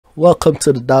Welcome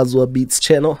to the Doswell Beats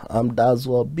channel. I'm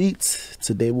Doswell Beats.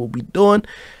 Today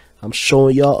I'm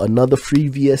showing y'all another free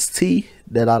VST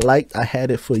that I liked. I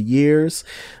had it for years,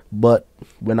 but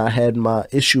when I had my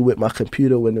issue with my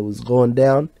computer when it was going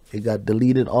down, it got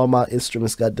deleted. All my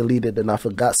instruments got deleted, and I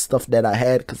forgot stuff that I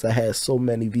had because I had so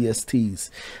many VSTs.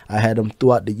 I had them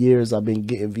throughout the years. I've been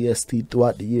getting VST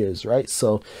throughout the years, right?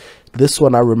 So this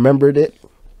one, I remembered it,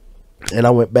 and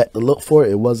I went back to look for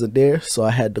it. It wasn't there, so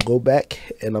I had to go back,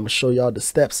 and I'm gonna show y'all the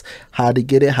steps, how to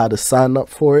get it, how to sign up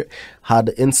for it, how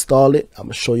to install it. I'm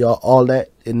gonna show y'all all that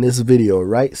in this video,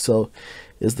 right? So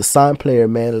it's the Sine player,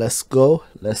 man. Let's go,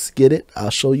 let's get it.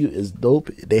 I'll show you. It's dope.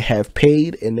 They have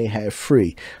paid and they have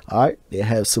free. All right, they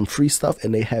have some free stuff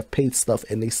and they have paid stuff,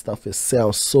 and they stuff, it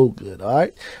sounds so good. All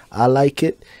right, I like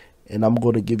it, and I'm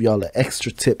going to give y'all an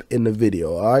extra tip in the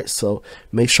video. All right, so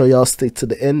make sure y'all stay to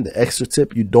the end. The extra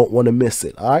tip, you don't want to miss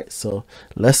it. All right, so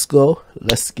let's go,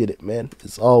 let's get it, man.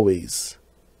 As always,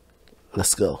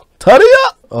 let's go. Turn it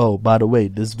up. Oh, by the way,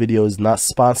 this video is not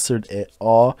sponsored at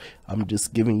all. I'm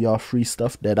just giving y'all free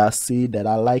stuff that I see that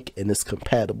I like, and it's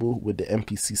compatible with the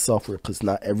MPC software, because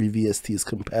not every VST is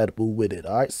compatible with it.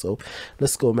 All right, so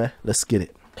let's go, man. Let's get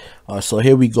it. All right, so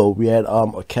here we go. We at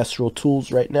Orchestral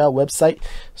Tools right now website.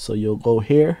 So you'll go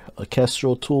here,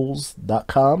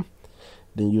 orchestraltools.com.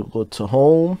 Then you'll go to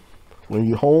home. When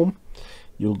you're home,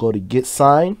 you'll go to get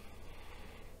Sine.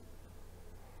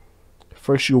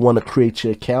 First, you want to create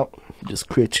your account. Just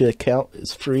create your account.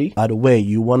 It's free. By the way,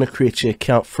 you want to create your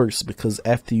account first, because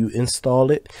after you install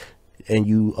it and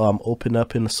you open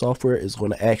up in the software, it's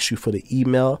going to ask you for the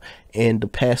email and the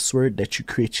password that you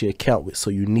create your account with.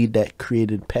 So you need that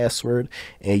created password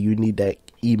and you need that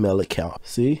email account.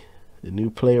 See, the new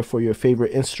player for your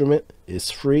favorite instrument is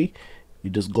free.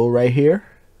 You just go right here,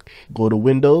 go to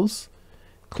Windows,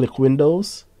 click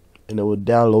Windows, and it will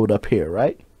download up here,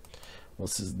 right?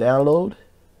 Once it's download,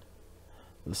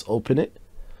 let's open it.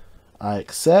 I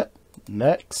accept.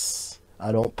 Next.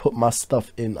 I don't put my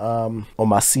stuff in on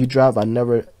my C drive. I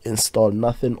never install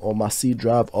nothing on my C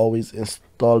drive. Always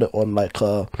install it on like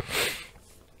a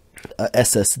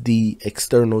SSD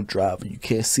external drive. You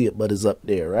can't see it, but it's up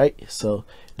there, right? So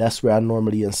that's where I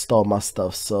normally install my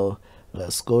stuff. So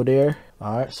let's go there.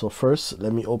 All right, so first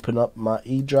let me open up my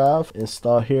E drive,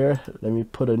 install here. Let me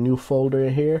put a new folder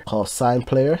in here called Sine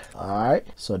player. All right,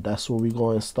 so that's where we're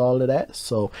going to install it at.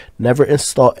 So never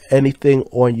install anything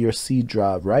on your C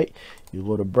drive, right? You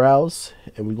go to browse,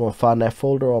 and we're going to find that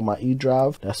folder on my E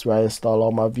drive. That's where I install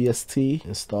all my VST.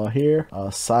 Install here,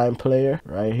 Sine player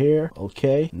right here.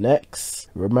 Okay, next.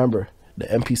 Remember, the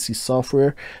MPC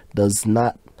software does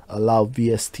not allow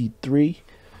VST3,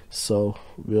 so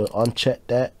we'll uncheck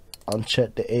that.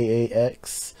 Uncheck the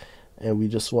AAX, and we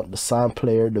just want the Sine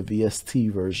player, the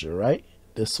VST version, right?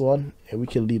 This one, and we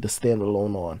can leave the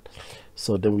standalone on.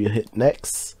 So then we hit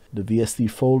next. The VST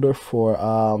folder for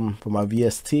my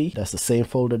VST, that's the same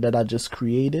folder that I just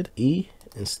created. E,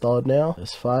 installed now.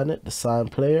 Let's find it, the Sine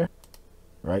player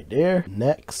right there.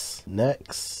 Next,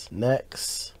 next,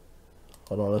 next.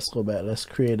 Hold on, let's go back. Let's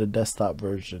create a desktop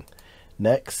version.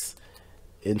 Next,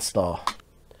 install.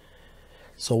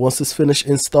 So once it's finished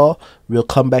install, we'll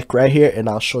come back right here and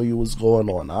I'll show you what's going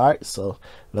on. All right, so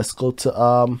let's go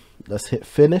to let's hit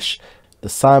finish. The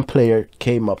Sine player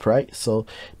came up, right? So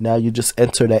now you just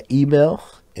enter that email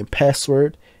and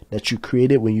password that you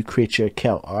created when you create your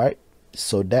account. All right,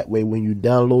 so that way when you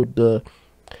download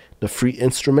the free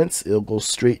instruments, it'll go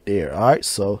straight there. All right,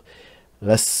 so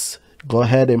let's go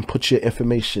ahead and put your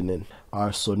information in. All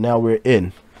right, so now we're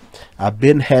in. I've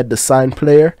been had the Sine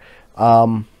player,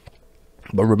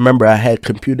 but remember, I had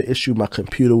computer issue. My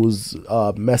computer was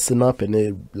messing up, and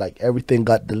it, like, everything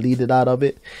got deleted out of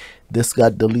it. This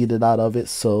got deleted out of it,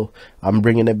 so I'm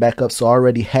bringing it back up. So I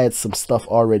already had some stuff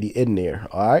already in there.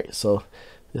 All right, so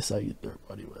this is how you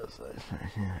third-party website.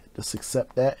 Just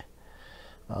accept that.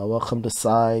 Welcome to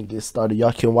Sine. Get started.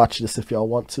 Y'all can watch this if y'all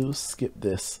want to. Skip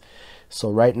this. So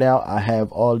right now I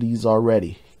have all these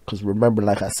already, because remember,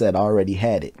 like I said, I already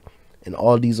had it, and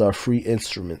all these are free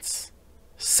instruments.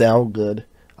 Sound good.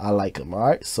 I like them. All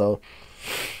right, so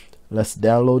let's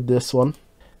download this one.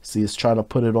 See, it's trying to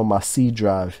put it on my C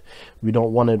drive. We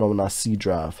don't want it on our C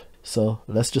drive, so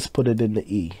let's just put it in the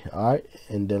E. All right,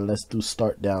 and then let's do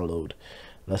start download.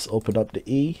 Let's open up the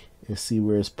E and see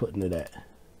where it's putting it at.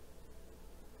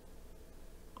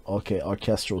 Okay,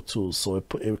 Orchestral Tools. So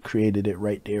it created it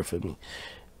right there for me.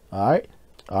 All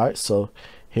right, so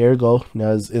here we go.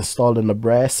 Now it's installing the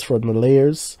brass from the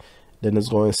layers. Then it's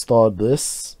going to install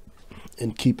this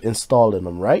and keep installing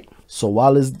them, right? So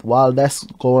while that's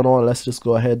going on, let's just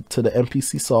go ahead to the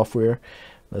MPC software.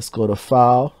 Let's go to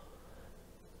File,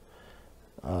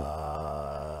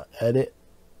 edit,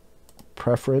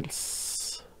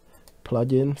 preference,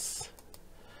 plugins,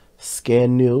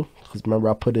 scan new, because remember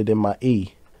I put it in my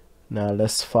E. Now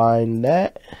let's find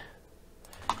that.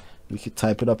 We can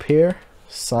type it up here.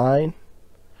 Sine,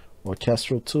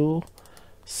 Orchestral Tool,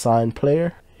 Sine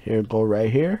player. Here, go right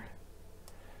here.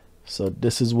 So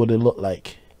this is what it looked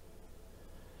like.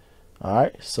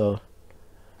 Alright, so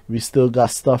we still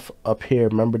got stuff up here.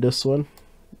 Remember this one?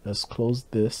 Let's close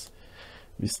this.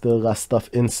 We still got stuff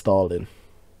installing.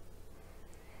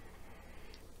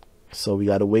 So we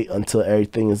gotta wait until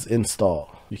everything is installed.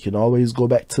 You can always go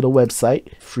back to the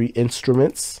website, free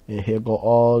instruments, and here go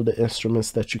all the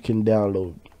instruments that you can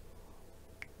download.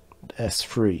 That's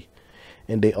free.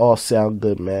 And they all sound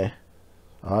good, man.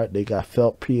 Alright, they got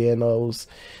felt pianos,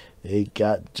 they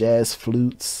got jazz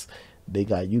flutes, they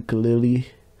got ukulele,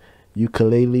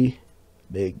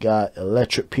 they got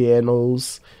electric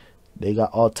pianos, they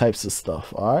got all types of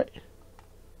stuff. Alright,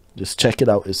 just check it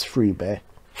out, it's free, man.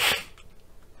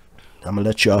 I'm gonna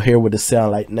let y'all hear what it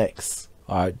sound like next.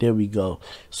 Alright, there we go.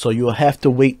 So you'll have to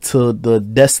wait till the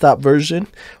desktop version.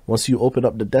 Once you open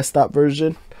up the desktop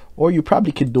version, or you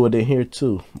probably could do it in here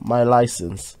too. My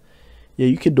license. Yeah,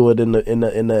 you can do it in the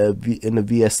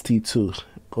VST too.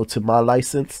 Go to my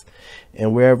license,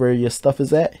 and wherever your stuff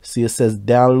is at, see it says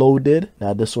downloaded.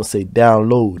 Now this one say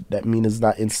download. That means it's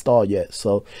not installed yet.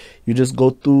 So you just go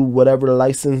through whatever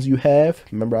license you have.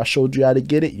 Remember I showed you how to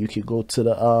get it. You could go to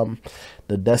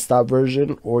the desktop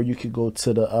version, or you could go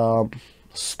to the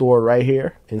store right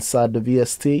here inside the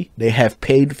VST. They have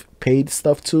paid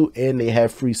stuff too, and they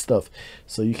have free stuff.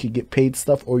 So you could get paid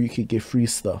stuff, or you could get free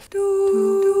stuff.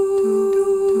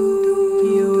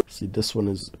 See, this one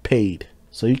is paid.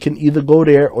 So you can either go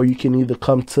there, or you can either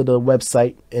come to the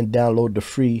website and download the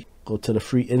free, go to the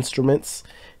free instruments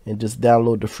and just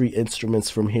download the free instruments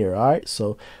from here. Alright,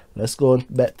 so let's go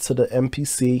back to the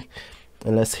MPC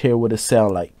and let's hear what it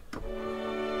sound like.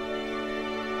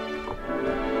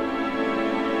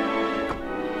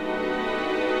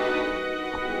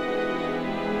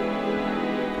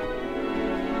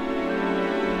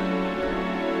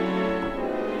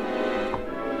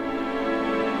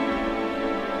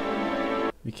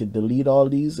 We can delete all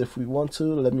these if we want to.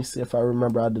 Let me see if I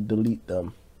remember how to delete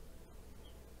them.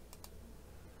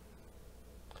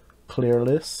 Clear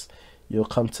list. You'll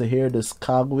come to here, this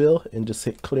cogwheel, and just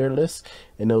hit clear list,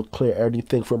 and it'll clear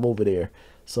everything from over there.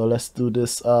 So let's do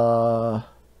this right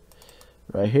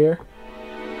here.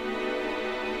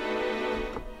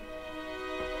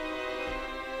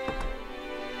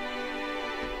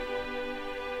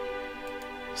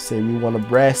 Say we want a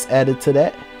brass added to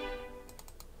that.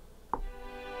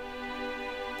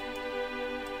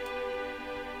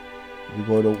 You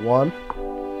go to 1.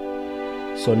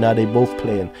 So now they both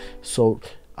playing. So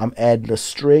I'm adding a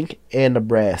string and a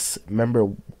brass.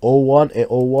 Remember 01 and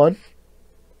 01?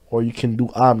 Or you can do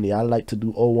Omni. I like to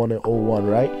do 01 and 01,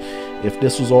 right? If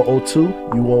this was on 02,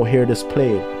 you won't hear this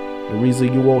playing. The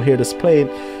reason you won't hear this playing,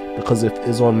 because it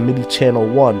is on MIDI channel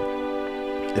 1.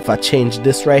 If I change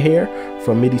this right here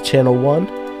from MIDI channel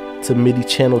 1 to MIDI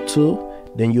channel 2,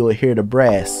 then you'll hear the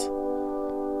brass.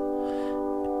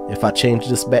 If I change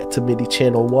this back to MIDI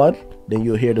channel 1, then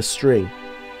you'll hear the string.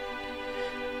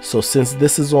 So since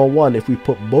this is on 1, if we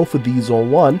put both of these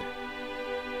on 1,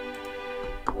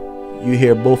 you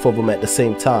hear both of them at the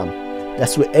same time.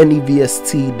 That's with any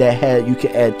VST that you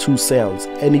can add 2 sounds.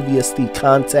 Any VST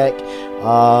Contact,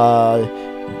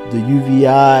 the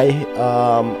UVI,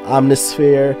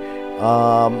 Omnisphere,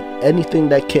 anything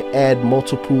that can add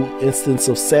multiple instances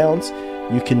of sounds,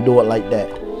 you can do it like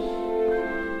that.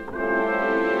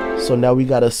 So now we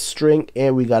got a string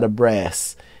and we got a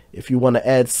brass. If you want to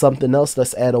add something else,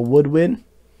 let's add a woodwind.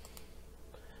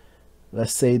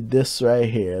 Let's say this right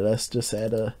here. Let's just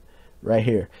add a right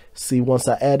here. See, once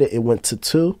I add it, it went to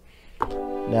 2.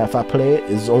 Now if I play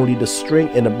it, it's only the string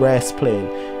and the brass playing.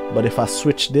 But if I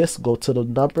switch this, go to the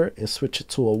number and switch it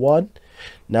to a 1,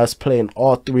 now it's playing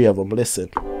all 3 of them. Listen.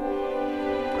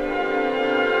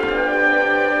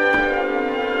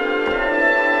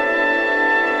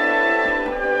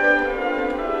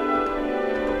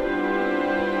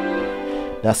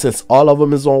 Now since all of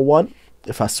them is on 1,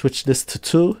 if I switch this to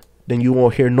 2, then you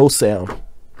won't hear no sound,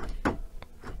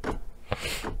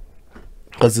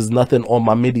 because there's nothing on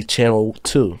my MIDI channel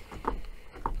 2.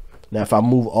 Now if I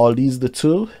move all these to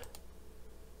 2,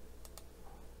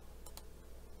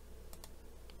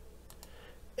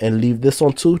 and leave this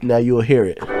on 2, now you'll hear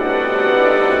it.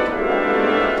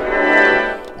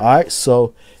 Alright,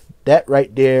 so that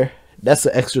right there, that's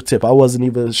an extra tip. I wasn't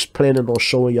even planning on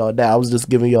showing y'all that. I was just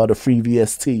giving y'all the free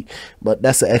VST, but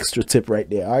that's an extra tip right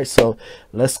there. All right, so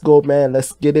let's go, man.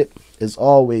 Let's get it. As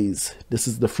always, this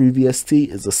is the free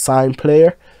VST. It's a Sine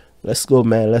player. Let's go,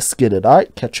 man. Let's get it. All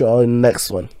right, catch you all in the next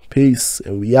one. Peace,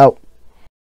 and we out.